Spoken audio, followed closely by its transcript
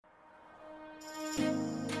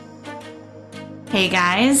Hey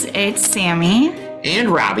guys, it's Sammy. And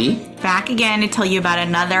Robbie. Back again to tell you about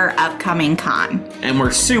another upcoming con. And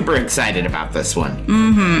we're super excited about this one.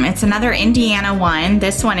 It's another Indiana one.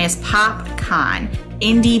 This one is PopCon.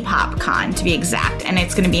 Indie PopCon to be exact. And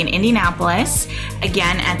it's going to be in Indianapolis,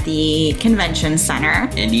 again at the Convention Center.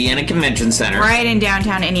 Indiana Convention Center. Right in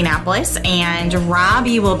downtown Indianapolis. And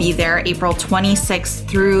Robbie will be there April 26th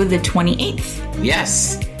through the 28th.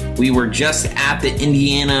 Yes. We were just at the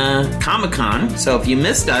Indiana Comic-Con, so if you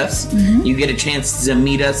missed us, you get a chance to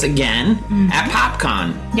meet us again at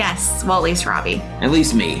PopCon. Yes, well, at least Robbie. At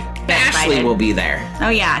least me. Ashley will be there. Oh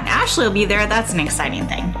yeah, Ashley will be there. That's an exciting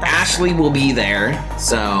thing. Ashley will be there,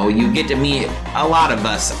 so you get to meet a lot of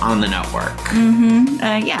us on the network.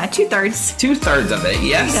 Yeah, 2/3. 2/3 of it,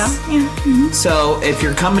 yes. There you go. Yeah. So if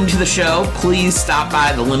you're coming to the show, please stop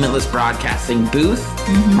by the Limitless Broadcasting booth.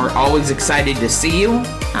 We're always excited to see you.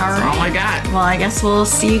 That's all I got. Well, I guess we'll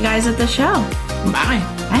see you guys at the show. Bye.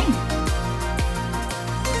 Bye.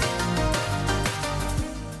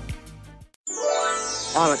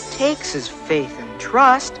 All it takes is faith and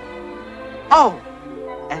trust. Oh,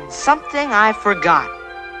 and something I forgot.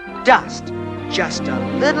 Dust. Just a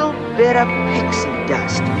little bit of pixie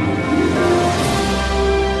dust.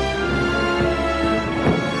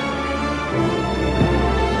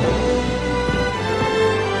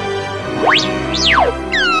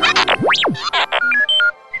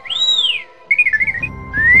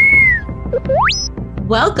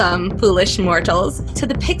 Welcome, foolish mortals, to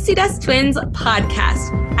the Pixie Dust Twins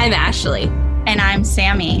podcast. I'm Ashley. And I'm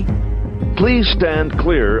Sammy. Please stand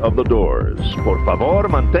clear of the doors. Por favor,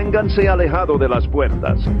 manténganse alejado de las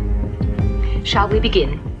puertas. Shall we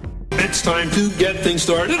begin? It's time to get things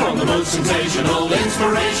started on the most sensational,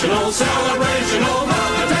 inspirational, celebrational,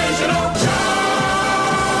 motivational show.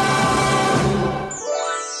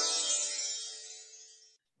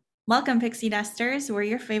 Welcome, Pixie Dusters. We're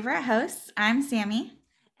your favorite hosts. I'm Sammy.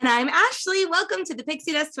 And I'm Ashley. Welcome to the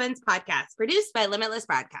Pixie Dust Twins podcast, produced by Limitless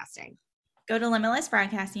Broadcasting. Go to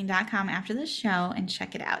limitlessbroadcasting.com after the show and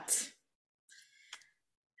check it out.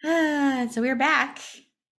 So we're back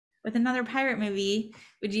with another pirate movie.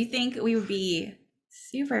 Would you think we would be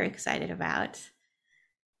super excited about?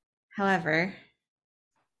 However,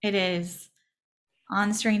 it is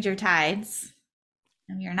On Stranger Tides,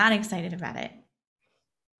 and we are not excited about it.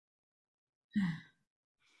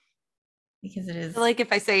 Because it is... I feel like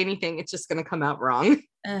if I say anything, it's just going to come out wrong.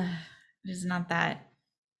 it is not that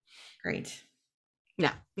great. No,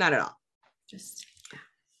 not at all. Just...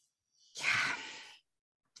 Yeah.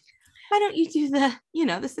 Why don't you do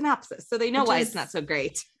the synopsis so they know why it's not so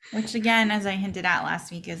great? Which, again, as I hinted at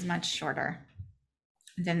last week, is much shorter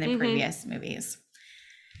than the previous movies.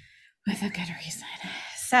 With a good reason.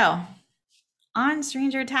 So, on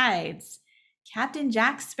Stranger Tides, Captain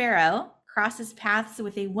Jack Sparrow crosses paths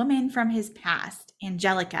with a woman from his past,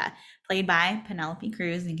 Angelica, played by Penelope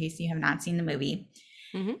Cruz, in case you have not seen the movie.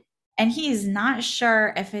 And he is not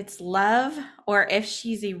sure if it's love or if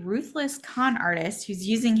she's a ruthless con artist who's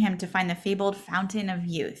using him to find the fabled Fountain of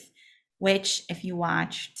Youth, which, if you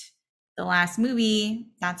watched the last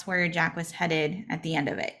movie, that's where Jack was headed at the end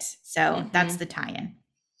of it. So that's the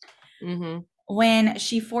tie-in. When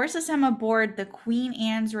she forces him aboard the Queen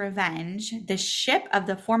Anne's Revenge, the ship of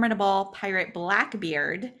the formidable pirate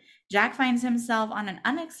Blackbeard, Jack finds himself on an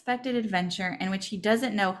unexpected adventure in which he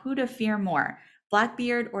doesn't know who to fear more,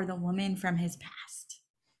 Blackbeard or the woman from his past.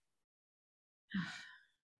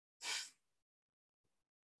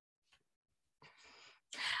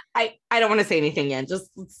 I don't want to say anything yet. Just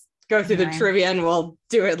let's go through the trivia and we'll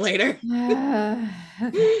do it later.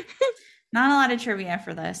 Okay. Not a lot of trivia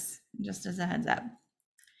for this, just as a heads up.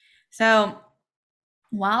 So,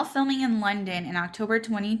 while filming in London in October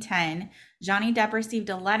 2010, Johnny Depp received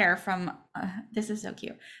a letter from, this is so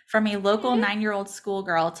cute, from a local 9-year-old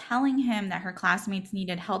schoolgirl telling him that her classmates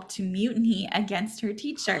needed help to mutiny against her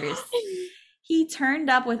teachers. He turned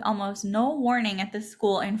up with almost no warning at the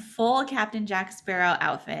school in full Captain Jack Sparrow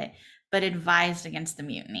outfit, but advised against the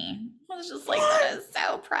mutiny. I was just like, that is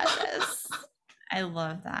so precious. I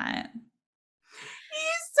love that.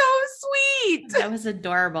 He's so sweet. That was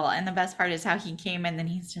adorable. And the best part is how he came in and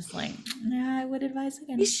he's just like, yeah, I would advise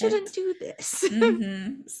against You shouldn't do this.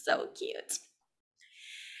 So cute.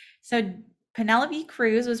 So Penelope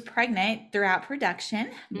Cruz was pregnant throughout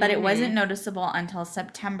production, but it wasn't noticeable until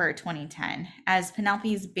September 2010. As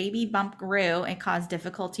Penelope's baby bump grew, it caused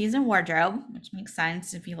difficulties in wardrobe, which makes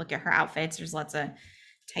sense. If you look at her outfits, there's lots of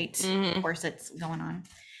tight corsets going on.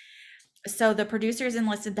 So the producers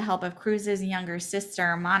enlisted the help of Cruz's younger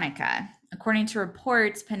sister, Monica. According to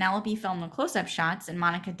reports, Penelope filmed the close-up shots and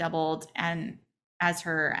Monica doubled and as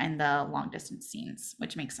her in the long distance scenes,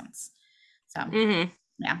 which makes sense. So yeah,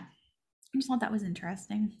 I just thought that was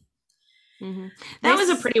interesting. That was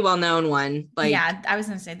a pretty well-known one. Like, yeah, I was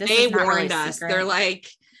gonna say this. They is not warned really us. secret. They're like,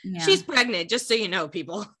 Yeah. she's pregnant, just so you know,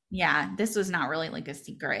 people. Yeah, this was not really like a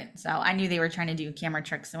secret. So I knew they were trying to do camera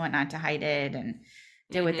tricks and whatnot to hide it and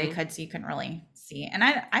did what they could so you couldn't really see. And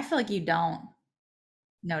I feel like you don't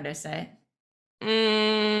notice it.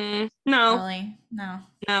 No. Really? No.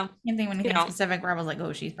 No. Same thing when it You came to don't. Pacific, where I was like,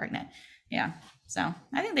 oh, she's pregnant. Yeah. So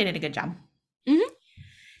I think they did a good job. Mhm.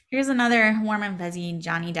 Here's another warm and fuzzy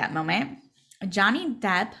Johnny Depp moment. Johnny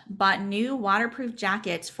Depp bought new waterproof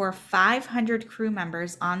jackets for 500 crew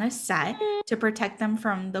members on the set to protect them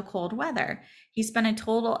from the cold weather. He spent a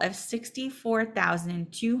total of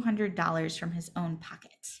 $64,200 from his own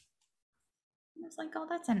pocket. I was like, oh,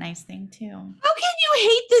 that's a nice thing too. How can you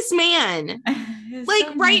hate this man? It's Like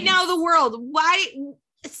so right nice. now, the world. Why?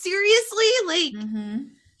 Seriously? Like,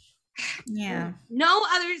 Yeah, no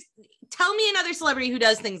others. Tell me another celebrity who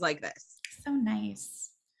does things like this. so nice.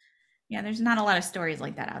 Yeah, there's not a lot of stories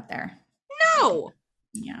like that out there. No.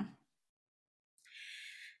 Yeah.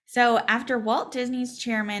 So after Walt Disney's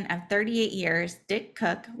chairman of 38 years, Dick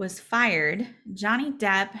Cook, was fired, Johnny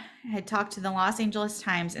Depp had talked to the Los Angeles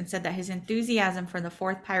Times and said that his enthusiasm for the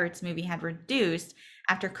fourth Pirates movie had reduced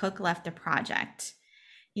after Cook left the project.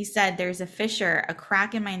 He said, "There's a fissure, a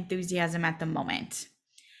crack in my enthusiasm at the moment.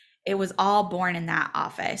 It was all born in that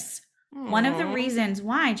office." One of the reasons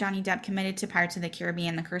why Johnny Depp committed to Pirates of the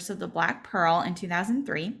Caribbean: The Curse of the Black Pearl in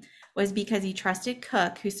 2003 was because he trusted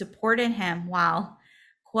Cook, who supported him while,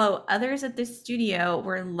 quote, others at the studio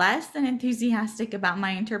were less than enthusiastic about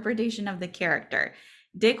my interpretation of the character.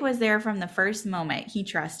 Dick was there from the first moment. He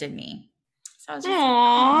trusted me. So I was just like,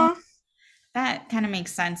 Aww. that kind of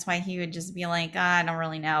makes sense why he would just be like, I don't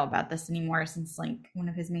really know about this anymore, since like one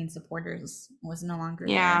of his main supporters was no longer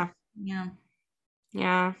Yeah. there. Yeah.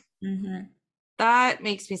 Yeah. Mm-hmm. That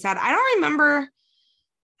makes me sad. I don't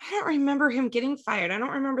remember him getting fired. I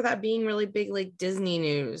don't remember that being really big, like Disney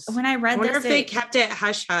news. When I read I wonder this, if they kept it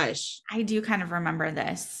hush hush. I do kind of remember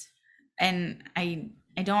this, and I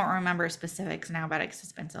don't remember specifics now about it because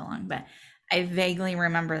it's been so long, but I vaguely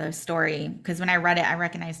remember the story because when I read it, I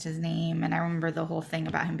recognized his name and I remember the whole thing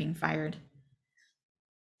about him being fired,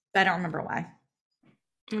 but I don't remember why.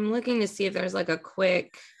 I'm looking to see if there's like a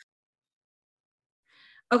quick.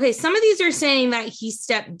 Okay, some of these are saying that he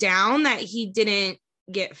stepped down, that he didn't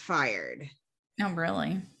get fired. Oh,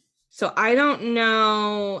 really? So I don't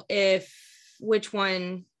know which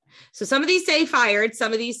one. So some of these say fired,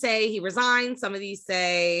 some of these say he resigned, some of these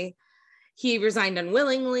say he resigned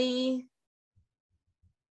unwillingly.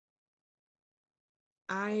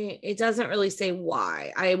 It doesn't really say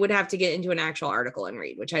why. I would have to get into an actual article and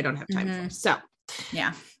read, which I don't have time for. So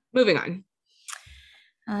Yeah. moving on.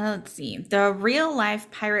 Let's see. The real life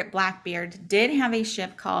pirate Blackbeard did have a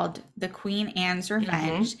ship called the Queen Anne's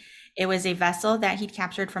Revenge. It was a vessel that he'd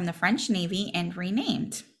captured from the French Navy and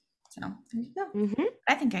renamed. So there you go.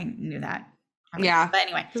 I think I knew that. Yeah. But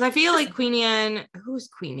anyway. Because I feel like Queen Anne, who's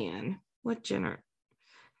Queen Anne? What gender?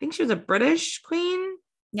 I think she was a British queen.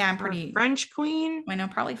 Yeah, I'm or pretty French queen. I know,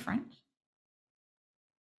 probably French.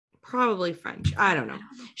 Probably French. I don't know.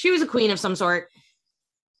 She was a queen of some sort.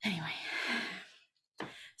 Anyway.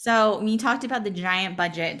 So we talked about the giant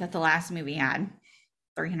budget that the last movie had,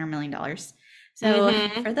 $300 million. So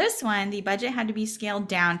for this one, the budget had to be scaled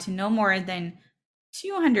down to no more than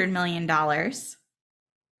 $200 million,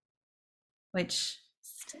 which is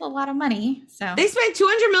still a lot of money. So They spent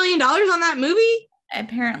 $200 million on that movie?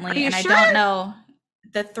 apparently, Are you and sure? I don't know,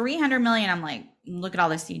 the 300 million, I'm like, look at all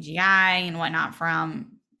the CGI and whatnot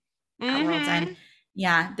from World's End.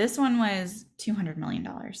 Yeah, this one was $200 million.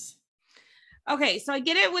 Okay, so I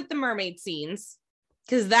get it with the mermaid scenes,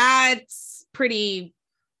 because that's pretty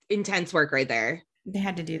intense work right there. They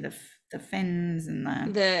had to do the fins and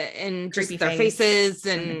And just creepy their face faces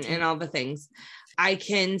and the and teeth. all the things. I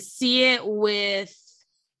can see it with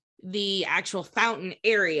the actual fountain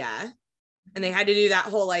area, and they had to do that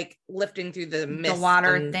whole like lifting through the mist, the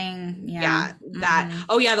water and- thing. Yeah, Yeah. that. Mhm.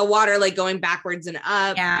 Oh yeah, the water like going backwards and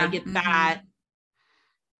up. Yeah, I get that.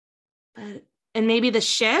 But and maybe the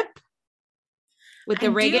ship with the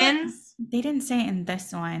riggins. They didn't say it in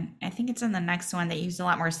this one. I think it's in the next one. They used a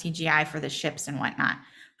lot more CGI for the ships and whatnot.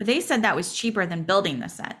 But they said that was cheaper than building the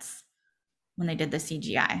sets when they did the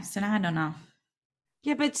CGI. So now I don't know.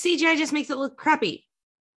 Yeah, but CGI just makes it look crappy.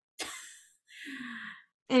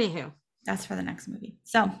 Anywho. That's for the next movie.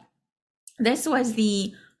 So this was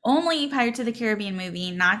the only Pirates of the Caribbean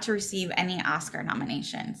movie not to receive any Oscar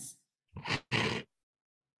nominations,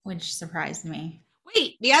 which surprised me.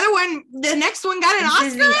 Wait, the other one, the next one got an Oscar?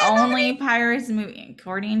 This is the only Pirates movie,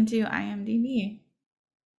 according to IMDb.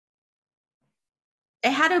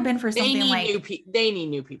 It had to have been for something they need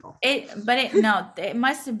new people. It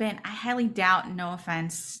must have been. I highly doubt. No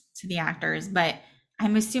offense to the actors, but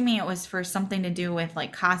I'm assuming it was for something to do with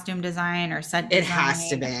like costume design or set design. It has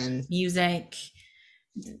to be music,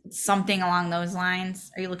 something along those lines.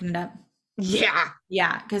 Are you looking it up?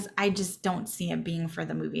 Yeah, because I just don't see it being for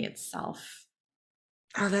the movie itself.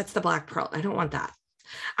 Oh, that's the Black Pearl. I don't want that.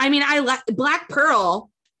 I mean, I like Black Pearl.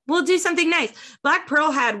 We'll do something nice. Black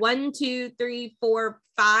Pearl had 1, 2, 3, 4,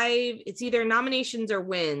 5. It's either nominations or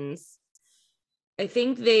wins. I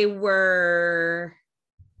think they were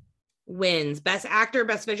wins. Best actor,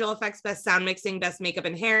 best visual effects, best sound mixing, best makeup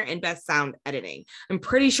and hair, and best sound editing. I'm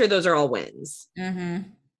pretty sure those are all wins. Mm-hmm.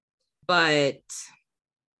 But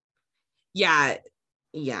yeah,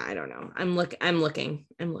 I don't know. I'm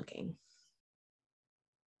looking.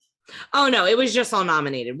 Oh no, it was just all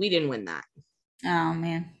nominated. We didn't win that. Oh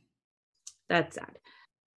man, that's sad.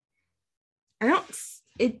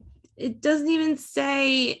 It doesn't even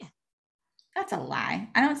say. That's a lie.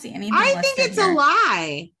 I don't see anything. I think it's a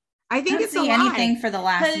lie. I think it's a lie. Anything for the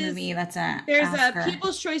last movie. There's a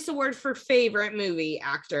People's Choice Award for favorite movie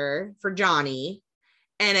actor for Johnny,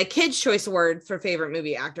 and a Kids' Choice Award for favorite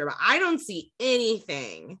movie actor. But I don't see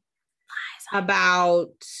anything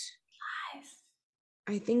about.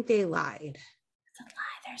 I think they lied. It's a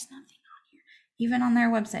lie. There's nothing on here. Even on their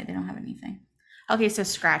website, they don't have anything. Okay, so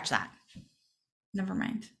scratch that. Never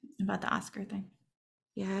mind about the Oscar thing.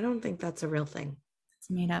 Yeah, I don't think that's a real thing. It's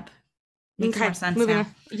made up. Makes more sense now.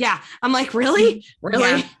 Yeah, I'm like, really?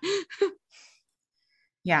 Really?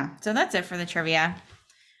 Yeah, so that's it for the trivia.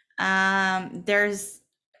 There's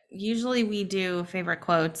usually we do favorite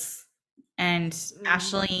quotes, and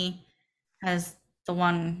Ashley has the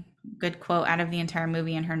one good quote out of the entire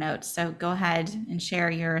movie in her notes. So go ahead and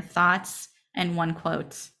share your thoughts and one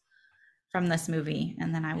quote from this movie,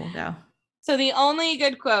 and then I will go. So the only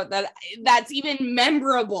good quote that's even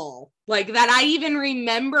memorable, like that I even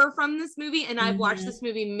remember from this movie, and I've watched this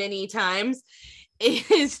movie many times,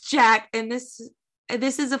 is Jack. And this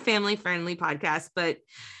is a family-friendly podcast, but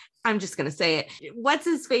I'm just gonna say it. What's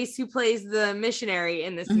his face who plays the missionary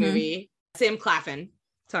in this movie? Sam Claflin.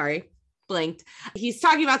 Sorry. Blinked. He's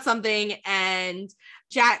talking about something and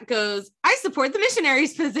Jack goes, I support the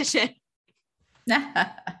missionary's position.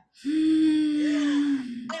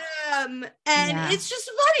 And it's just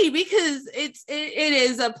funny because it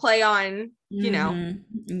is a play on,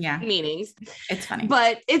 meanings. It's funny.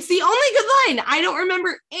 But it's the only good line. I don't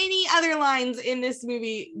remember any other lines in this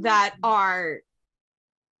movie that are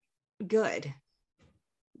good.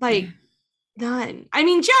 Like none. I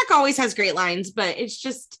mean, Jack always has great lines, but it's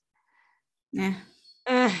just I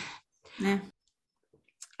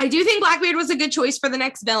do think Blackbeard was a good choice for the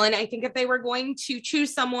next villain. I think if they were going to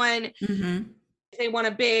choose someone, if they want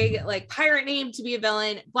a big like pirate name to be a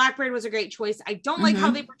villain, Blackbeard was a great choice. I don't like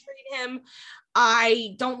how they portrayed him.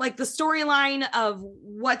 I don't like the storyline of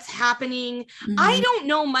what's happening. I don't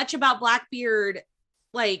know much about Blackbeard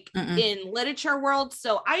like in literature world,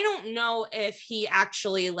 so I don't know if he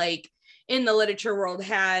actually like in the literature world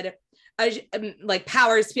had like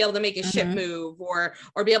powers to be able to make a ship move or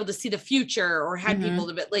be able to see the future or had people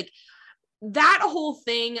to be like that whole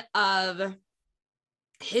thing of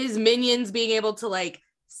his minions being able to like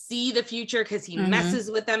see the future because he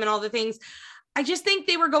messes with them and all the things. I just think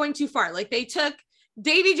they were going too far. Like they took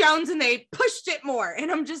Davy Jones and they pushed it more.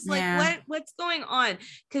 And I'm just like, what's going on?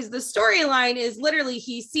 Because the storyline is literally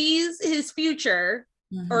he sees his future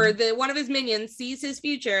or one of his minions sees his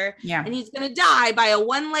future and he's going to die by a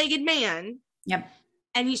one-legged man.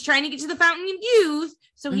 And he's trying to get to the Fountain of Youth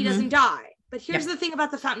so he doesn't die. But here's the thing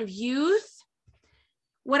about the Fountain of Youth.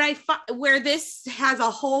 Where this has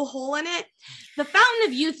a whole hole in it, the Fountain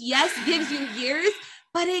of Youth, yes, gives you years,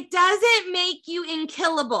 but it doesn't make you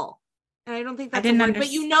unkillable. And I don't think that's a word,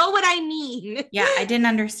 but you know what I mean. Yeah, I didn't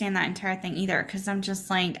understand that entire thing either because I'm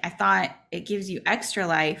just like, I thought it gives you extra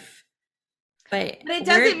life, but it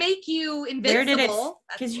doesn't make you invincible.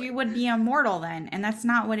 Because you would be immortal then, and that's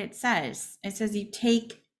not what it says. It says you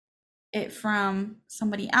take it from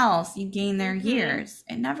somebody else, you gain their years.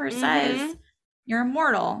 It never says you're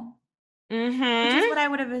immortal, which is what I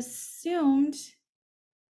would have assumed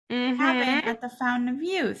happened at the Fountain of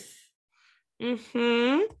Youth.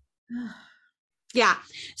 Yeah.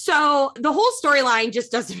 So the whole storyline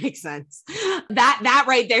just doesn't make sense. That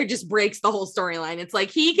right there just breaks the whole storyline. It's like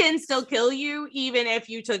he can still kill you even if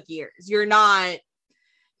you took years. You're not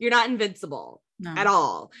invincible at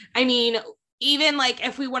all. I mean, even like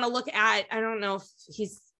if we want to look at, I don't know if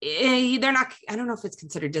he's they're not, I don't know if it's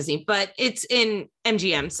considered Disney, but it's in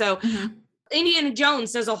MGM. So Indiana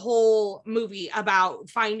Jones does a whole movie about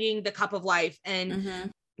finding the cup of life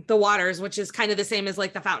and the waters, which is kind of the same as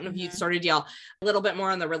like the Fountain of Youth sort of deal. A little bit more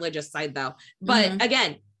on the religious side though. But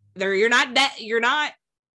again, you're not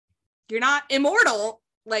immortal,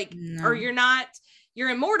 like, or you're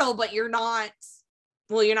immortal, but you're not,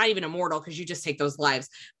 well, you're not even immortal because you just take those lives,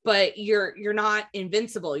 but you're not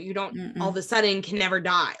invincible. You don't all of a sudden can never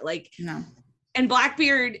die. Like, no. And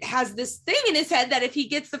Blackbeard has this thing in his head that if he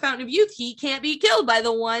gets the Fountain of Youth, he can't be killed by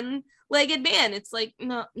the one-legged man. It's like,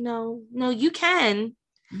 no, you can.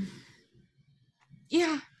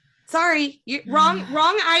 Yeah. Sorry. You're wrong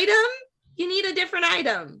item. You need a different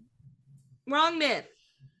item. Wrong myth.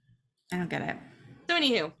 I don't get it. So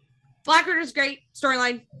anywho, Blackbeard is great.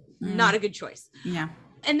 Storyline, not a good choice. Yeah.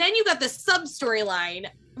 And then you got the sub-storyline.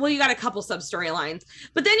 Well, you got a couple sub-storylines,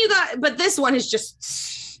 but this one is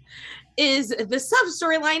the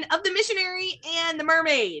sub-storyline of the missionary and the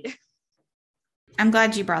mermaid. I'm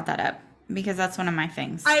glad you brought that up because that's one of my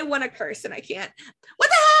things. I want to curse and I can't. What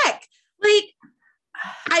the heck? Like,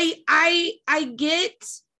 I get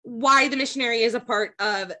why the missionary is a part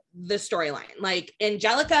of the storyline. Like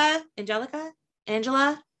Angelica.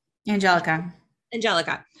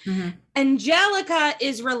 Angelica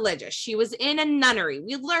is religious. She was in a nunnery.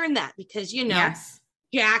 We learned that because,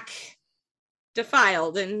 Jack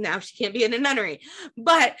defiled and now she can't be in a nunnery.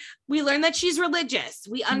 But we learned that she's religious.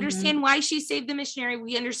 We understand why she saved the missionary.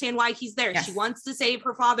 We understand why he's there. Yes. She wants to save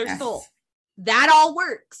her father's soul. That all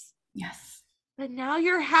works. Yes. But now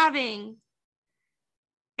you're having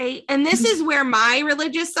and this is where my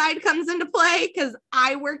religious side comes into play because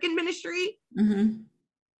I work in ministry.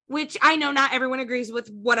 Which I know not everyone agrees with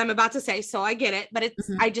what I'm about to say, so I get it, but it's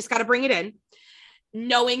I just got to bring it in.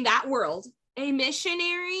 Knowing that world, a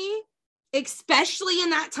missionary, especially in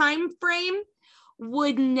that time frame,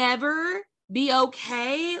 would never be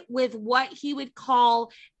okay with what he would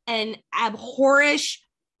call an abhorrish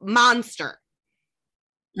monster.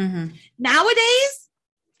 Nowadays,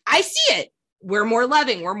 I see it. We're more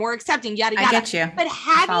loving, we're more accepting, yada yada. I get you. But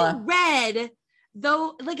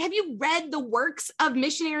have you read the works of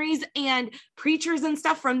missionaries and preachers and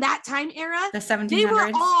stuff from that time era? The 1700s. They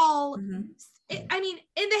were all, I mean,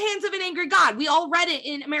 in the hands of an angry God. We all read it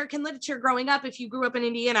in American literature growing up. If you grew up in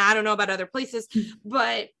Indiana, I don't know about other places,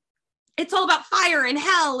 but it's all about fire and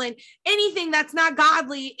hell, and anything that's not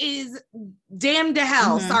godly is damned to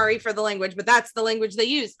hell. Sorry for the language, but that's the language they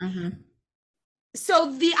use.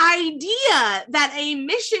 So the idea that a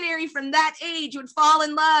missionary from that age would fall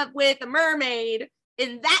in love with a mermaid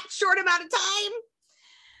in that short amount of time,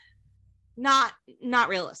 not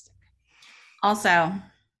realistic. Also, I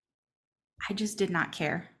just did not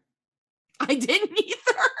care. I didn't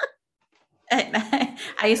either.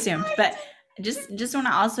 I assumed, but just want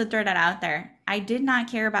to also throw that out there. I did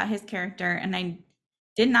not care about his character, and I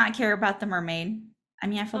did not care about the mermaid. I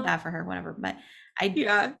mean, I felt bad for her, whatever, but I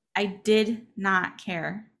did not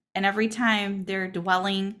care. And every time they're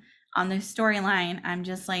dwelling on this storyline, I'm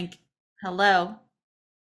just like, hello,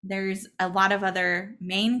 there's a lot of other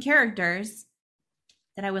main characters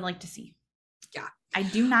that I would like to see. Yeah. I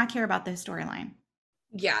do not care about this storyline.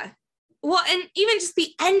 Yeah. Well, and even just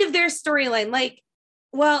the end of their storyline, like,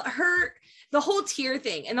 well, the whole tear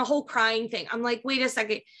thing and the whole crying thing. I'm like, wait a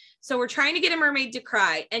second. So we're trying to get a mermaid to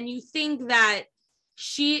cry, and you think that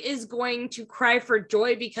she is going to cry for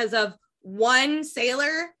joy because of one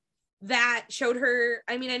sailor that showed her.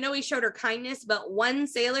 I mean, I know he showed her kindness, but one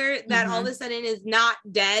sailor that all of a sudden is not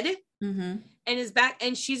dead and is back,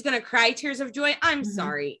 and she's going to cry tears of joy. I'm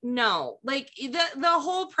sorry. No, like the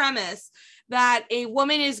whole premise that a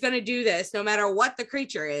woman is going to do this no matter what the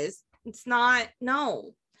creature is. It's not.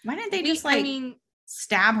 No. Why didn't they just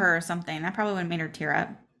stab her or something? That probably would have made her tear up.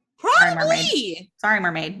 Probably. Sorry,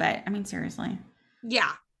 mermaid, but I mean, seriously.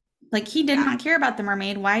 Yeah. Like, he did not care about the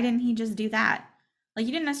mermaid. Why didn't he just do that? Like,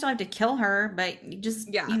 you didn't necessarily have to kill her, but you just,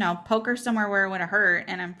 poke her somewhere where it would have hurt,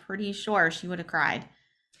 and I'm pretty sure she would have cried.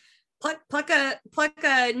 Pluck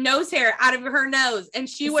a nose hair out of her nose, and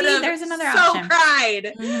she would have there's another option.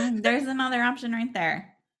 Cried. There's another option right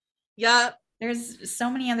there. Yep. There's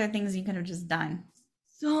so many other things you could have just done.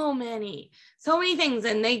 So many things,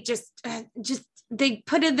 and they just they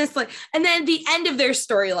put in this, like, and then the end of their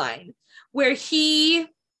storyline where he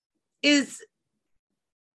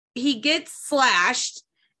gets slashed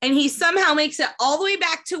and he somehow makes it all the way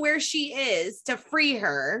back to where she is to free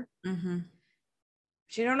her.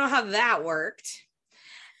 She don't know how that worked.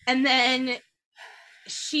 And then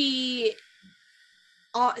she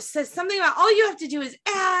says something about all you have to do is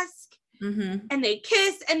ask, and they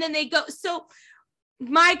kiss, and then they go. So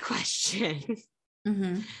my question,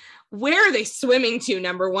 Mm-hmm. where are they swimming to,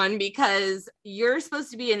 number one? Because you're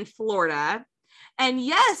supposed to be in Florida. And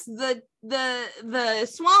yes, the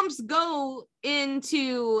swamps go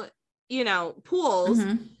into, you know, pools,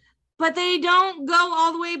 Mm-hmm. but they don't go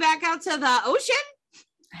all the way back out to the ocean.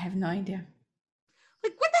 I have no idea.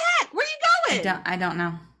 Like, what the heck? Where are you going? I don't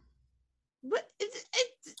know. What?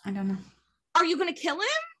 I don't know. Are you going to kill him?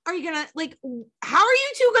 Are you going to, like, how are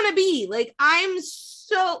you two going to be? Like, I'm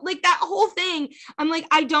so, like, that whole thing. I'm like,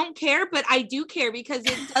 I don't care, but I do care because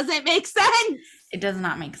it doesn't make sense. It does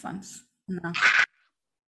not make sense. No.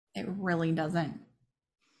 It really doesn't.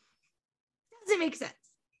 Doesn't make sense.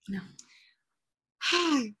 No.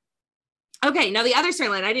 Okay, now the other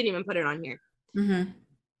storyline, I didn't even put it on here. Mm-hmm.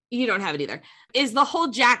 You don't have it either. Is the whole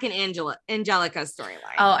Jack and Angelica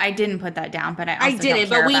storyline. Oh, I didn't put that down, but I didn't,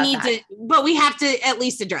 but we need to, but we have to at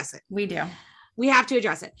least address it. We do. We have to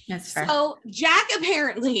address it. That's fair. So Jack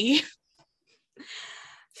apparently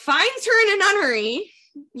finds her in a nunnery,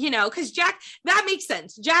 you know, because Jack, that makes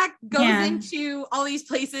sense. Jack goes into all these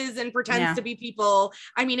places and pretends to be people.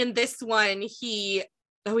 I mean, in this one, we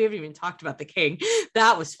haven't even talked about the king.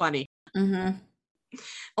 That was funny. Mm-hmm.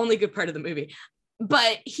 Only good part of the movie.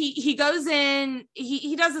 But he goes in,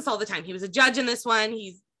 he does this all the time. He was a judge in this one.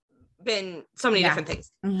 He's been so many different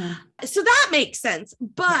things. Mm-hmm. So that makes sense.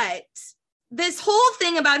 But this whole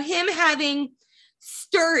thing about him having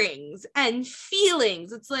stirrings and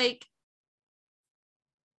feelings, it's like,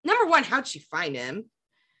 number one, how'd she find him?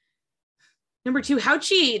 Number two, how'd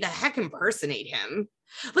she the heck impersonate him?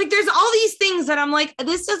 Like, there's all these things that I'm like,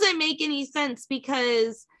 this doesn't make any sense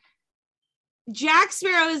because Jack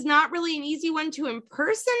Sparrow is not really an easy one to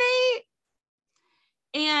impersonate.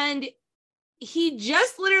 And he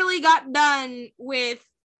just literally got done with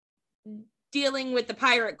dealing with the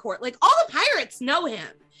pirate court. Like, all the pirates know him.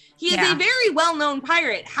 He is a very well-known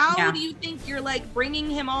pirate. How do you think you're like bringing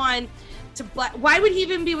him on to why would he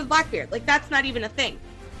even be with Blackbeard? Like, that's not even a thing.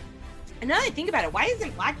 And now that I think about it, why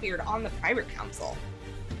isn't Blackbeard on the pirate council?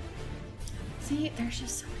 See, there's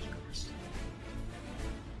just so many questions.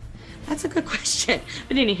 That's a good question.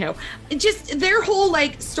 But anyhow, just their whole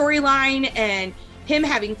like storyline and him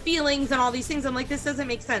having feelings and all these things. I'm like, this doesn't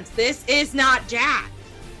make sense. This is not Jack.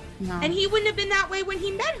 No. And he wouldn't have been that way when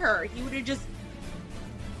he met her. He would have just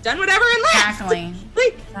done whatever and left. Exactly.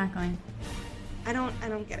 Like, exactly. I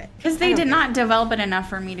don't get it. Because they did not develop it enough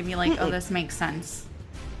for me to be like, oh, this makes sense.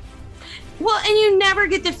 Well, and you never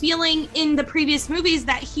get the feeling in the previous movies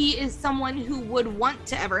that he is someone who would want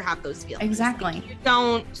to ever have those feelings. Exactly. Like, you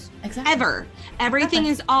don't ever. Everything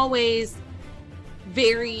is always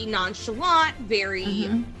very nonchalant,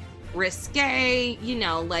 very risque, you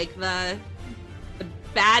know, like the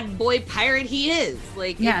bad boy pirate he is.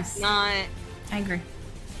 Like, it's not. I agree.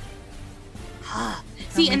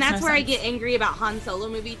 See, and that's where I get angry about Han Solo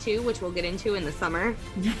movie 2, which we'll get into in the summer.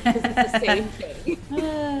 It's the same thing.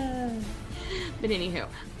 But anywho.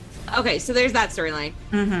 Okay, so there's that storyline.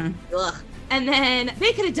 Mm-hmm. And then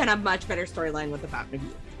they could have done a much better storyline with the Fountain of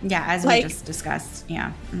Youth. Yeah, as we just discussed. Yeah.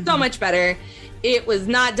 Mm-hmm. So much better. It was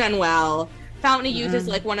not done well. Fountain of Youth is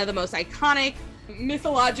like one of the most iconic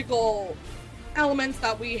mythological elements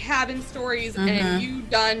that we have in stories, and you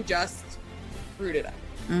done just screwed it up.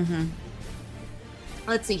 Mm-hmm.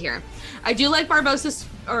 Let's see here. I do like Barbossa's,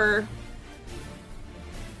 or...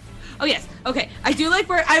 Oh, yes. Okay. I do like...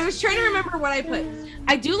 I was trying to remember what I put.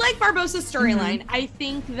 I do like Barbossa's storyline. I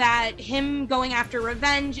think that him going after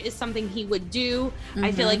revenge is something he would do.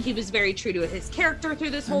 I feel like he was very true to his character through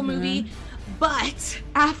this whole movie. But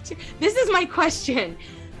after... This is my question.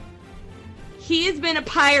 He has been a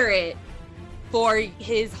pirate for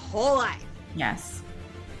his whole life. Yes.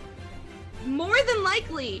 More than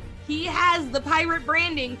likely, he has the pirate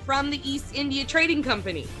branding from the East India Trading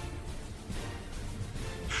Company.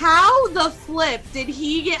 How the flip did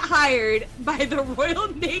he get hired by the Royal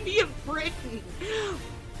Navy of Britain?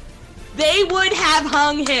 They would have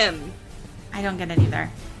hung him. I don't get it either.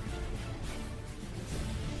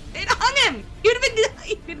 It hung him.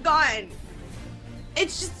 He'd been gone.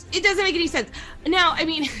 It's just, it doesn't make any sense. Now, I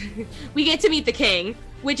mean, we get to meet the king,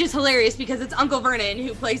 which is hilarious because it's Uncle Vernon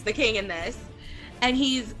who plays the king in this. And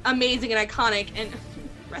he's amazing and iconic, and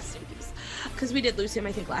rest in peace. Because we did lose him,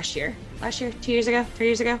 I think, last year, 2 years ago, 3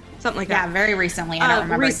 years ago, something like that. Yeah, very recently. I don't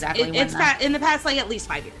remember exactly when. It's in the past, like, at least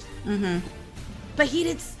 5 years. Mm-hmm. But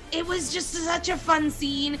it was just such a fun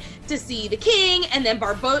scene to see the king, and then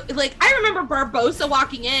Barbossa. Like, I remember Barbossa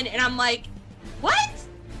walking in, and I'm like, what?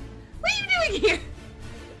 What are you doing here?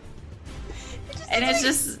 And it's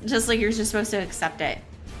just like you're just supposed to accept it.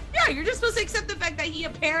 Yeah, Yeah, you're just supposed to accept the fact that he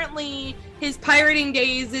apparently, his pirating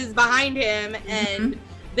days is behind him and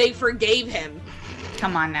they forgave him.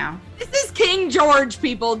 Come on now. This is King George,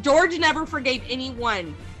 people. George never forgave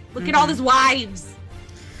anyone. Look at all his wives.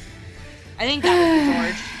 I think that was the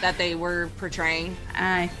George that they were portraying.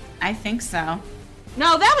 I think so.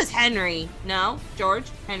 No, that was Henry. No, George,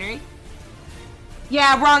 Henry.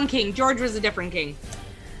 Yeah, wrong king. George was a different king.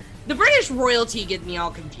 The British royalty gets me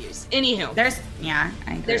all confused. Anywho.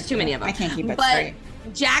 I agree. There's too many of them. I can't keep it but straight.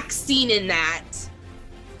 Jack's scene in that,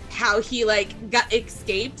 how he got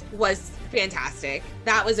escaped, was fantastic.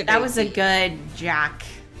 That was a good Jack.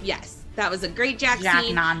 Yes, that was a great Jack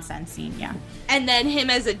scene. Nonsense scene, yeah. And then him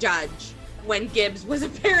as a judge when Gibbs was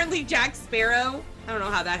apparently Jack Sparrow. I don't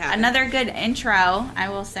know how that happened. Another good intro, I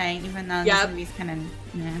will say, even though the movie's kind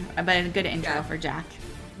of, but a good intro for Jack.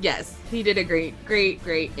 Yes, he did a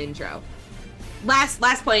great intro. Last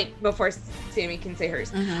point before Sammy can say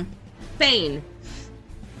hers. Spain.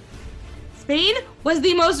 Spain was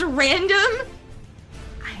the most random.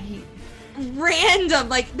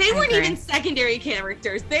 Like, they weren't even secondary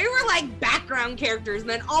characters. They were like background characters, and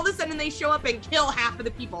then all of a sudden they show up and kill half of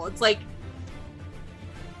the people. It's like,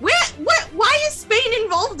 why is Spain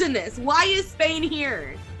involved in this? Why is Spain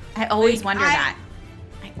here? I always wonder that.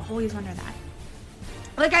 I always wonder that.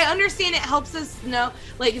 Like, I understand it helps us know,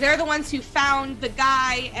 like, they're the ones who found the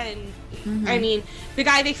guy, and I mean, the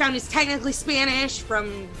guy they found is technically Spanish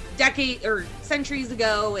from decades or centuries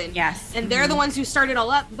ago, and and they're the ones who started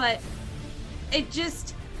all up, but it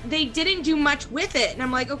just, they didn't do much with it. And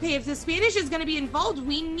I'm like, okay, if the Spanish is going to be involved,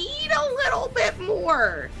 we need a little bit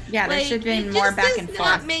more. Yeah, there should be more back and forth. It's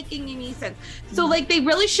not making any sense. So, like, they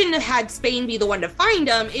really shouldn't have had Spain be the one to find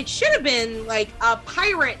him. It should have been, like, a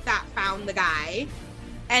pirate that found the guy,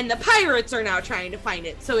 and the pirates are now trying to find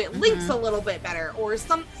it. So it links a little bit better, or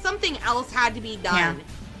something else had to be done. Yeah.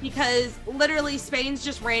 Because literally Spain's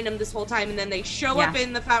just random this whole time, and then they show up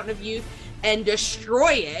in the Fountain of Youth and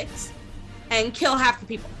destroy it and kill half the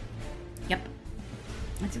people. Yep.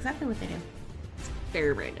 That's exactly what they do. It's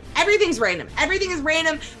very random. Everything's random. Everything is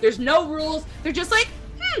random. There's no rules. They're just like,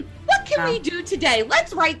 what can we do today?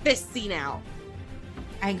 Let's write this scene out.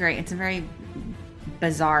 I agree. It's a very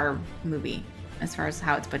bizarre movie as far as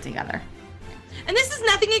how it's put together. And this is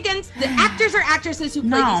nothing against the actors or actresses who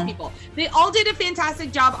play these people. They all did a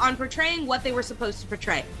fantastic job on portraying what they were supposed to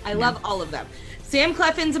portray. I love all of them. Sam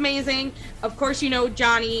Cleffin's amazing. Of course, you know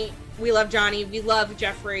Johnny. We love Johnny. We love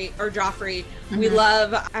Joffrey. We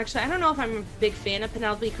love, actually, I don't know if I'm a big fan of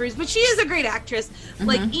Penelope Cruz, but she is a great actress.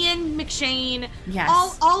 Like Ian McShane.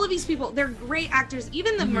 Yes. All of these people, they're great actors.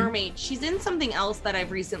 Even the mermaid, she's in something else that I've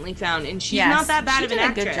recently found, and she's not that bad of an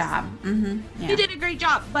actress. She did a good job. She did a great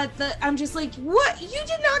job, but I'm just like, what? You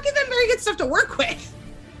did not give them very good stuff to work with.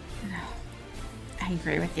 I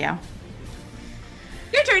agree with you.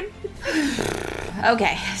 Your turn.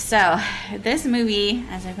 Okay, so this movie,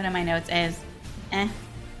 as I put in my notes, is That's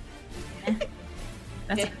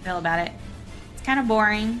how I feel about it. It's kind of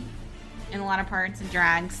boring in a lot of parts. It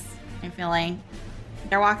drags, I feel like.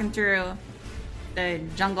 They're walking through the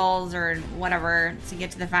jungles or whatever to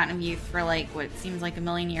get to the Fountain of Youth for like what seems like a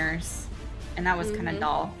million years. And that was kind of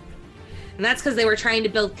dull. And that's because they were trying to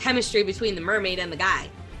build chemistry between the mermaid and the guy.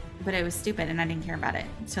 But it was stupid and I didn't care about it.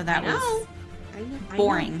 So that was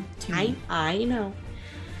boring to me. I know.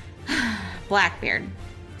 Blackbeard.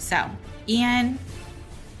 So, Ian,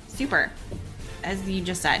 super, as you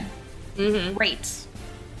just said. Great.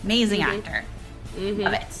 Amazing actor.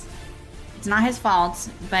 Love it. It's not his fault,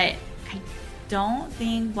 but I don't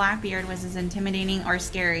think Blackbeard was as intimidating or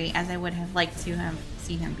scary as I would have liked to have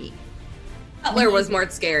seen him be. Butler was more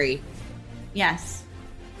scary. Yes.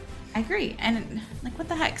 I agree. And, like, what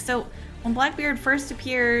the heck? So, when Blackbeard first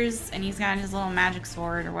appears and he's got his little magic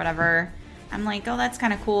sword or whatever, I'm like, oh, that's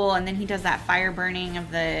kind of cool. And then he does that fire burning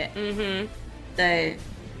of the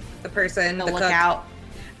person, the lookout,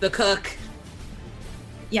 the cook.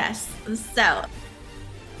 Yes. So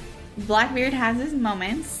Blackbeard has his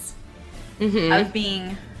moments of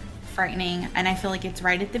being frightening, and I feel like it's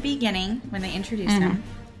right at the beginning when they introduce him.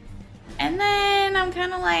 And then I'm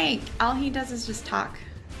kind of like, all he does is just talk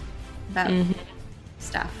about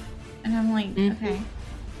stuff. And I'm like, okay,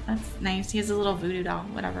 that's nice. He has a little voodoo doll,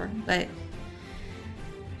 whatever. But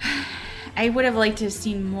I would have liked to have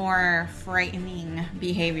seen more frightening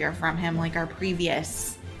behavior from him, like our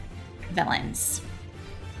previous villains.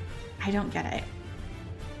 I don't get it.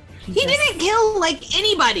 He didn't kill, like,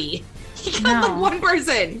 anybody. He killed, like, one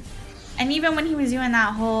person. And even when he was doing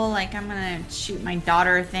that whole, like, I'm going to shoot my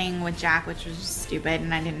daughter thing with Jack, which was just stupid,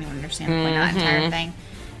 and I didn't even understand the point of that entire thing.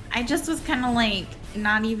 I just was kind of like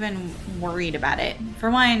not even worried about it.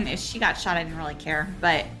 For one, if she got shot, I didn't really care.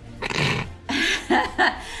 But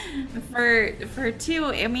for two,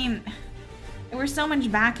 I mean, there was so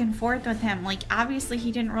much back and forth with him. Like, obviously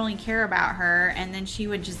he didn't really care about her, and then she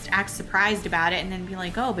would just act surprised about it and then be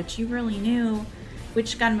like, oh, but you really knew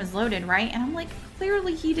which gun was loaded, right? And I'm like,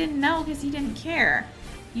 clearly he didn't know because he didn't care.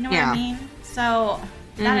 You know what I mean? So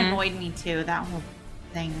that annoyed me too, that whole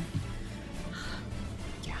thing.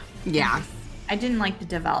 Yeah. I didn't like the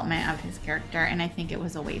development of his character, and I think it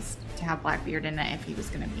was a waste to have Blackbeard in it if he was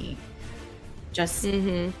going to be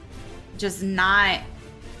just not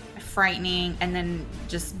frightening, and then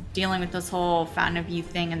just dealing with this whole Fountain of Youth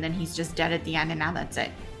thing, and then he's just dead at the end, and now that's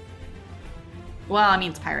it. Well, I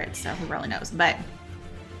mean, it's pirates, so who really knows? But,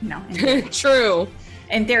 you know. True.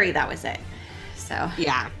 In theory, that was it. So.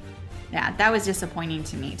 Yeah, that was disappointing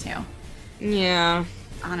to me, too. Yeah.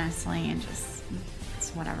 Honestly, and just,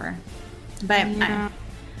 it's whatever. But I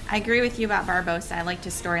agree with you about Barbossa. I liked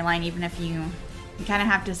his storyline, even if you kind of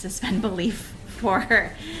have to suspend belief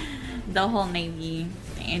for the whole Navy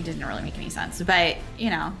thing. It didn't really make any sense. But, you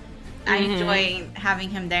know, I enjoy having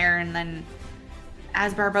him there, and then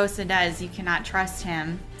as Barbossa does, you cannot trust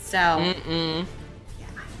him. So, yeah.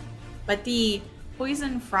 But the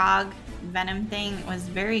poison frog venom thing was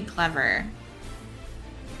very clever.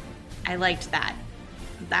 I liked that.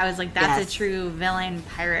 That was like, that's a true villain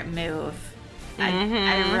pirate move.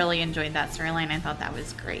 I really enjoyed that storyline. I thought that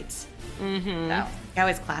was great. So, that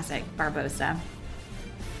was classic Barbossa.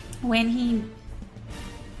 When he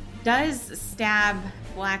does stab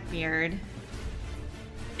Blackbeard,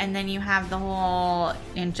 and then you have the whole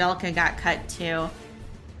Angelica got cut too.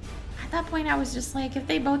 At that point, I was just like, if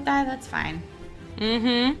they both die, that's fine.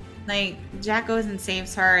 Like, Jack goes and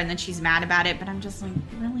saves her, and then she's mad about it, but I'm just like,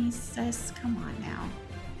 really, sis? Come on now.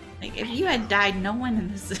 Like, if you had died, no one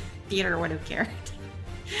in this theater would have cared.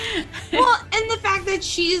 Well, and the fact that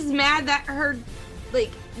she's mad that her,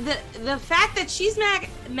 like, the fact that she's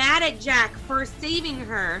mad at Jack for saving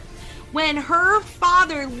her when her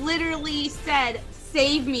father literally said,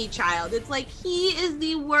 save me, child. It's like, he is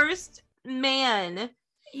the worst man.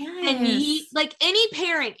 Yes. And he, like, any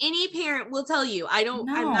parent will tell you, I'm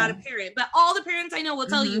not a parent, but all the parents I know will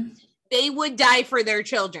tell you they would die for their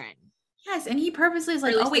children. Yes, and he purposely is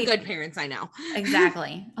like, oh wait, the good parents I know.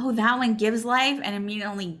 Exactly. Oh, that one gives life and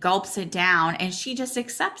immediately gulps it down, and she just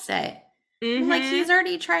accepts it. Like, he's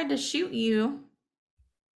already tried to shoot you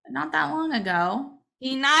not that long ago.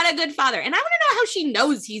 He's not a good father. And I want to know how she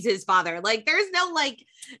knows he's his father. Like, there's no, like,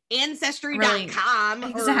 ancestry.com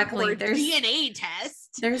or there's DNA test.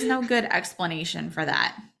 There's no good explanation for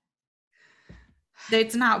that.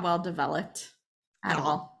 It's not well developed at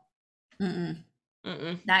all.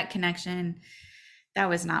 That connection, that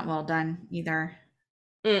was not well done either.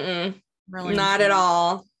 Really, not at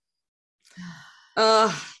all.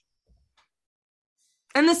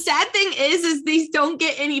 And the sad thing is these don't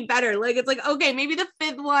get any better. Like, it's like, okay, maybe the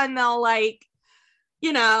fifth one they'll, like,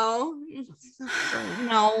 you know,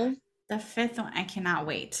 no. The fifth one, I cannot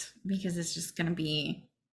wait, because it's just gonna be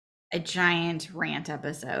a giant rant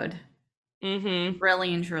episode.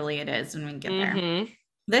 Really and truly it is when we get there.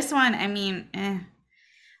 This one, I mean,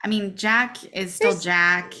 Jack is still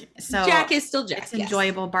Jack. So Jack is still Jack. It's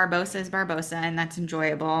enjoyable. Barbossa is Barbossa, and that's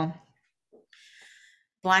enjoyable.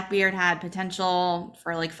 Blackbeard had potential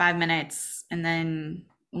for like 5 minutes and then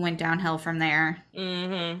went downhill from there.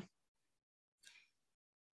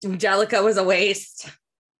 Angelica was a waste.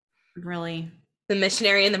 Really. The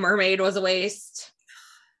missionary and the mermaid was a waste.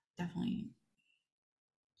 Definitely.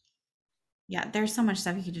 Yeah, there's so much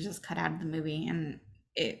stuff you could just cut out of the movie, and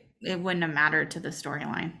it wouldn't have mattered to the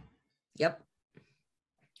storyline. Yep.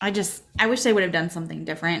 I wish they would have done something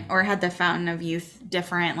different, or had the Fountain of Youth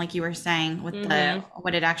different, like you were saying, with the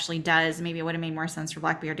what it actually does. Maybe it would have made more sense for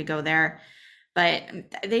Blackbeard to go there, but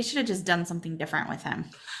they should have just done something different with him.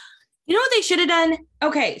 You know what they should have done?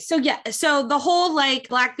 Okay, so so the whole, like,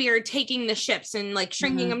 Blackbeard taking the ships and, like,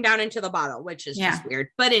 shrinking them down into the bottle, which is just weird.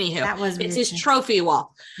 But anywho, it's his trophy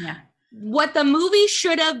wall. Yeah. What the movie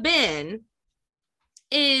should have been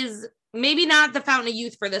is maybe not the Fountain of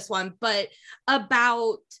Youth for this one, but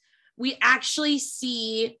about, we actually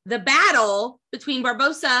see the battle between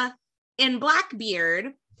Barbossa and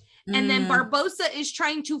Blackbeard. And then Barbossa is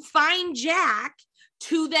trying to find Jack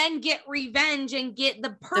to then get revenge and get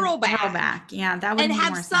the pearl back. Yeah, that would and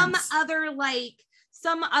have more some sense.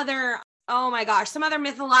 some other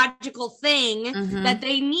mythological thing that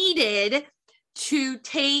they needed to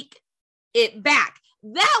take it back.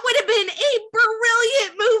 That would have been a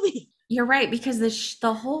brilliant movie. You're right, because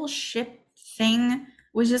the whole ship thing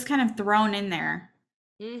was just kind of thrown in there.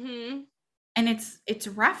 Mm-hmm. And it's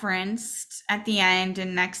referenced at the end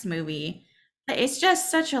in next movie. But it's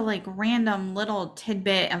just such a like random little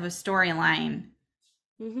tidbit of a storyline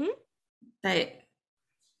that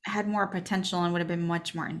had more potential and would have been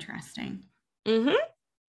much more interesting. Mm-hmm.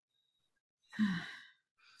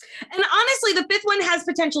 And honestly, the fifth one has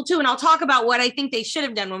potential too. And I'll talk about what I think they should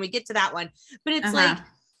have done when we get to that one. But it's like,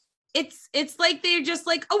 it's like they're just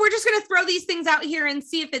like, oh, we're just going to throw these things out here and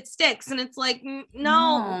see if it sticks. And it's like,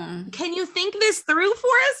 no. Can you think this through for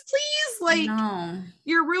us, please? Like,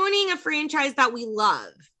 you're ruining a franchise that we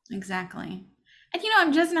love. Exactly. And,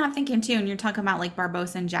 I'm just not thinking too, and you're talking about like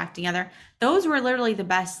Barbossa and Jack together. Those were literally the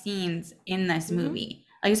best scenes in this movie.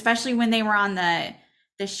 Like, especially when they were on the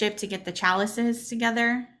ship to get the chalices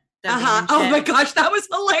together. Oh my gosh, that was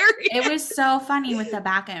hilarious. It was so funny with the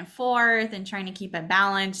back and forth and trying to keep it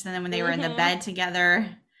balanced. And then when they were in the bed together,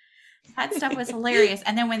 that stuff was hilarious.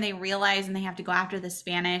 And then when they realize and they have to go after the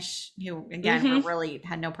Spanish, who again really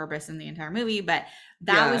had no purpose in the entire movie, but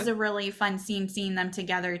that was a really fun scene, seeing them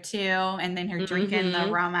together too. And then her drinking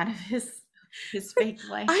the rum out of his fake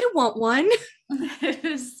life. I want one. It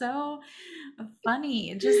was so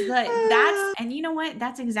funny. Just that's, and you know what?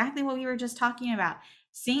 That's exactly what we were just talking about.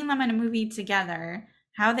 Seeing them in a movie together,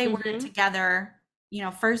 how they were together,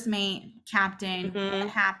 first mate, captain, what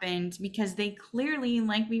happened, because they clearly,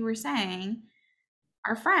 like we were saying,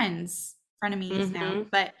 are friends, frenemies now,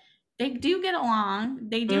 but they do get along.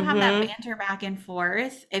 They do have that banter back and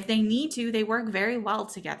forth. If they need to, they work very well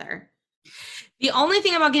together. The only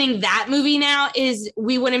thing about getting that movie now is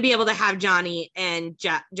we wouldn't be able to have Johnny and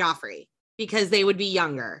Joffrey because they would be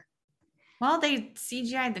younger. Well, they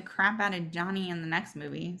CGI'd the crap out of Johnny in the next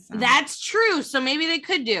movie. So. That's true. So maybe they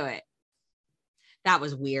could do it. That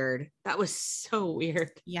was weird. That was so weird.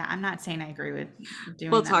 Yeah, I'm not saying I agree with doing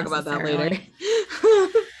We'll talk about that later.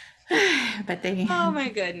 But they... Oh my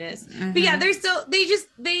goodness. But yeah, they're still,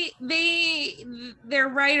 their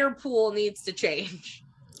writer pool needs to change.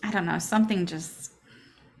 I don't know. Something just...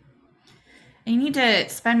 You need to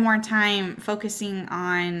spend more time focusing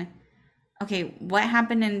on... Okay, what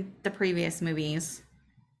happened in the previous movies?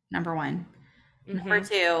 Number one. Number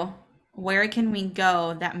two, where can we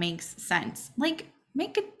go that makes sense? Like,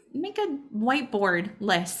 make a whiteboard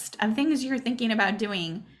list of things you're thinking about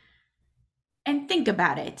doing and think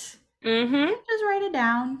about it. Just write it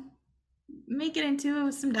down. Make it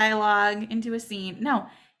into some dialogue, into a scene. No,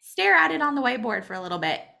 stare at it on the whiteboard for a little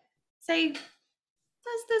bit. Say, does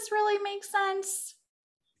this really make sense?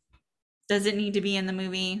 Does it need to be in the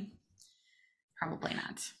movie? Probably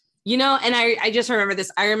not. And I just remember this.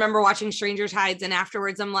 I remember watching Stranger Tides, and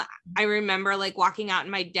afterwards I remember like walking out, and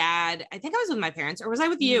my dad, I think I was with my parents, or was I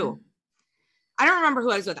with you? I don't remember who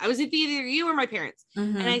I was with. I was with either you or my parents.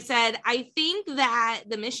 And I said, I think that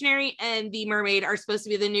the missionary and the mermaid are supposed to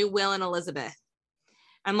be the new Will and Elizabeth.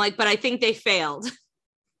 I'm like, but I think they failed.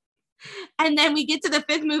 And then we get to the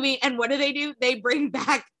fifth movie, and what do? They bring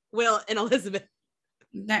back Will and Elizabeth.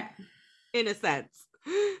 In a sense.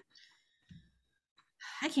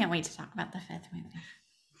 I can't wait to talk about the fifth movie.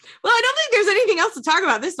 Well, I don't think there's anything else to talk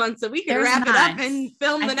about this one, so we can wrap it up and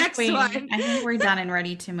film the next one. I think we're done and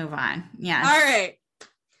ready to move on. Yes. All right.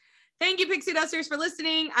 Thank you, Pixie Dusters, for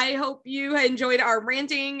listening. I hope you enjoyed our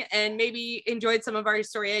ranting and maybe enjoyed some of our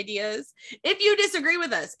story ideas. If you disagree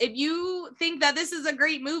with us, if you think that this is a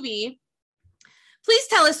great movie, please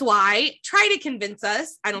tell us why. Try to convince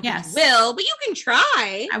us. I don't think you will, but you can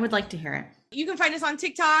try. I would like to hear it. You can find us on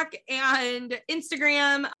TikTok and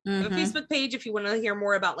Instagram, a Facebook page if you want to hear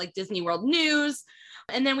more about like Disney World news.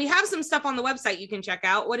 And then we have some stuff on the website you can check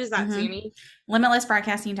out. What is that, Sammy?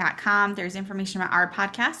 LimitlessBroadcasting.com. There's information about our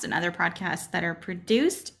podcast and other podcasts that are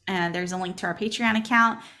produced. And there's a link to our Patreon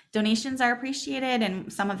account. Donations are appreciated,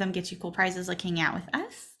 and some of them get you cool prizes like hanging out with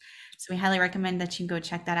us. So we highly recommend that you go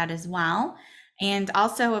check that out as well. And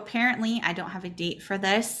also, apparently, I don't have a date for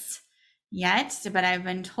this yet, but I've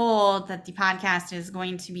been told that the podcast is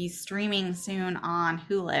going to be streaming soon on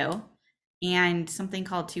Hulu and something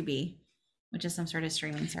called Tubi, which is some sort of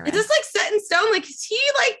streaming service. Is this like set in stone? Like, is he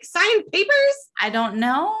like signed papers? I don't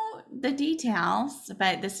know the details,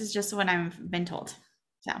 but this is just what I've been told.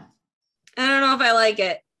 So I don't know if I like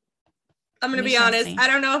it. I'm going to be honest. I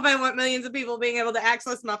don't know if I want millions of people being able to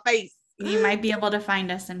access my face. You might be able to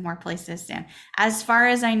find us in more places soon. As far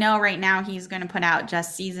as I know right now, he's going to put out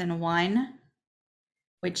just season 1,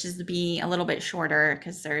 which is to be a little bit shorter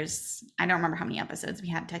because I don't remember how many episodes we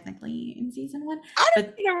had technically in season 1. I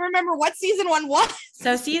don't even remember what season 1 was.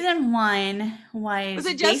 So season 1 was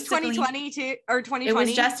it just 2020 or 2020? It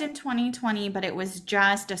was just in 2020, but it was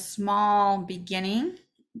just a small beginning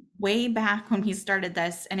way back when we started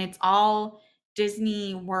this. And it's all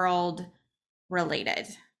Disney World related.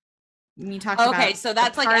 When you talked about so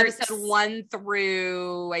that's like episode 1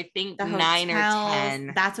 through I think 9 or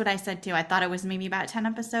 10. That's what I said too. I thought it was maybe about 10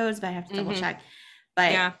 episodes, but I have to double check.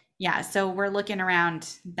 But yeah, so we're looking around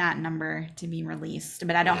that number to be released,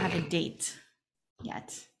 but I don't have a date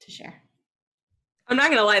yet to share. I'm not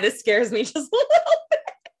gonna lie, this scares me just a little bit.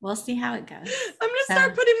 We'll see how it goes. I'm gonna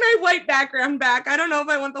start putting my white background back. I don't know if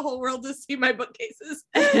I want the whole world to see my bookcases.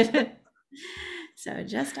 So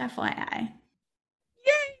just FYI.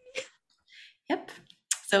 Yay! Yep.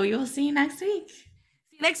 So we will see you next week. See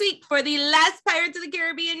you next week for the last Pirates of the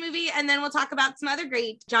Caribbean movie, and then we'll talk about some other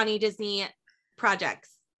great Johnny Disney projects.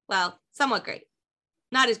 Well, somewhat great.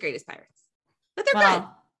 Not as great as Pirates, but they're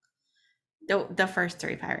good. The first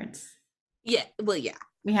 3 Pirates. Yeah. Well, yeah.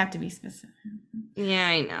 We have to be specific. Yeah,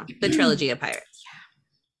 I know. The trilogy of Pirates.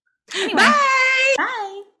 Yeah. Anyway, bye.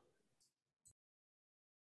 Bye.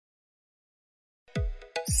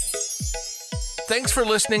 Thanks for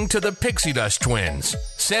listening to the Pixie Dust Twins,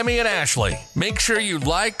 Sammy and Ashley. Make sure you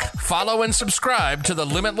like, follow, and subscribe to the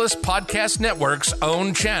Limitless Podcast Network's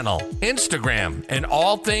own channel, Instagram, and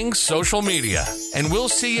all things social media. And we'll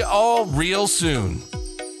see you all real soon.